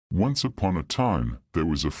Once upon a time, there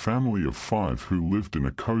was a family of 5 who lived in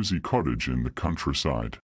a cozy cottage in the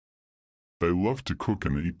countryside. They loved to cook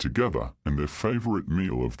and eat together, and their favorite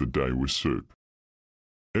meal of the day was soup.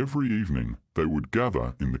 Every evening, they would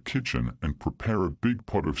gather in the kitchen and prepare a big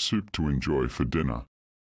pot of soup to enjoy for dinner.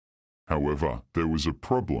 However, there was a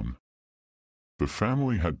problem. The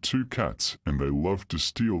family had 2 cats, and they loved to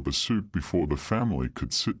steal the soup before the family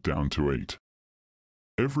could sit down to eat.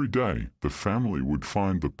 Every day, the family would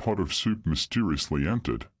find the pot of soup mysteriously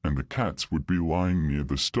emptied, and the cats would be lying near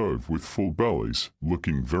the stove with full bellies,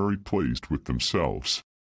 looking very pleased with themselves.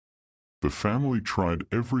 The family tried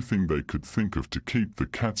everything they could think of to keep the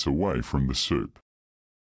cats away from the soup.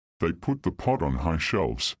 They put the pot on high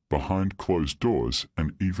shelves, behind closed doors,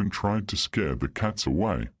 and even tried to scare the cats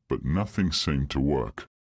away, but nothing seemed to work.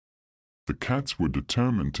 The cats were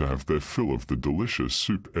determined to have their fill of the delicious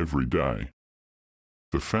soup every day.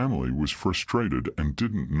 The family was frustrated and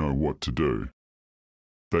didn't know what to do.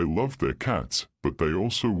 They loved their cats, but they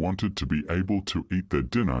also wanted to be able to eat their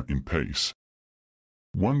dinner in peace.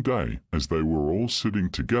 One day, as they were all sitting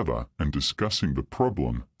together and discussing the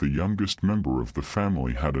problem, the youngest member of the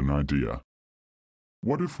family had an idea.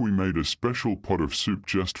 "What if we made a special pot of soup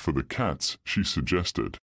just for the cats?" she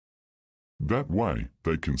suggested. "That way,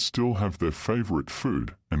 they can still have their favorite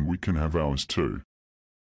food, and we can have ours too."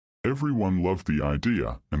 Everyone loved the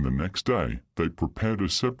idea, and the next day, they prepared a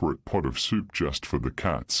separate pot of soup just for the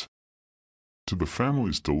cats. To the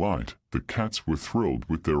family's delight, the cats were thrilled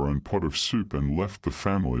with their own pot of soup and left the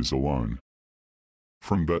families alone.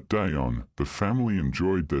 From that day on, the family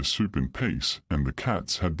enjoyed their soup in peace, and the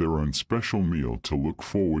cats had their own special meal to look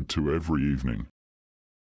forward to every evening.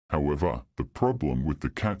 However, the problem with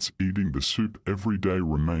the cats eating the soup every day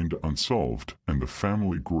remained unsolved, and the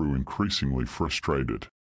family grew increasingly frustrated.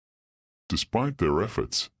 Despite their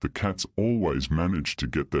efforts, the cats always managed to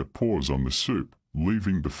get their paws on the soup,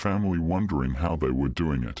 leaving the family wondering how they were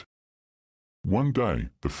doing it. One day,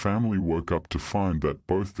 the family woke up to find that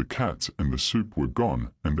both the cats and the soup were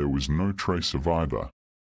gone, and there was no trace of either.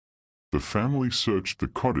 The family searched the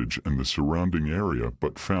cottage and the surrounding area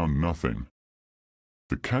but found nothing.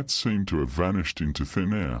 The cats seemed to have vanished into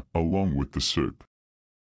thin air, along with the soup.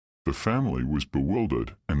 The family was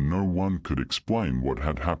bewildered, and no one could explain what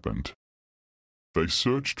had happened. They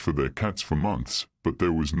searched for their cats for months, but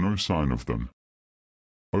there was no sign of them.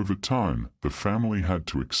 Over time, the family had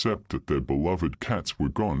to accept that their beloved cats were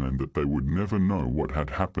gone and that they would never know what had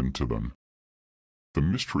happened to them. The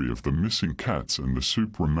mystery of the missing cats and the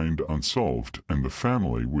soup remained unsolved, and the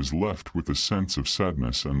family was left with a sense of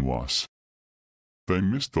sadness and loss. They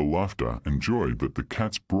missed the laughter and joy that the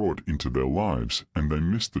cats brought into their lives, and they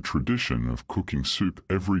missed the tradition of cooking soup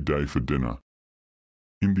every day for dinner.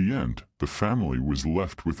 In the end, the family was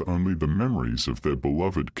left with only the memories of their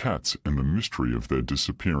beloved cats and the mystery of their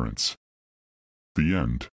disappearance. The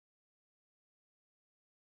end.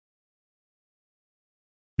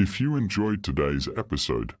 If you enjoyed today's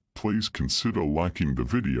episode, please consider liking the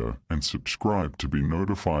video and subscribe to be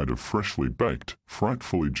notified of freshly baked,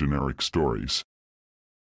 frightfully generic stories.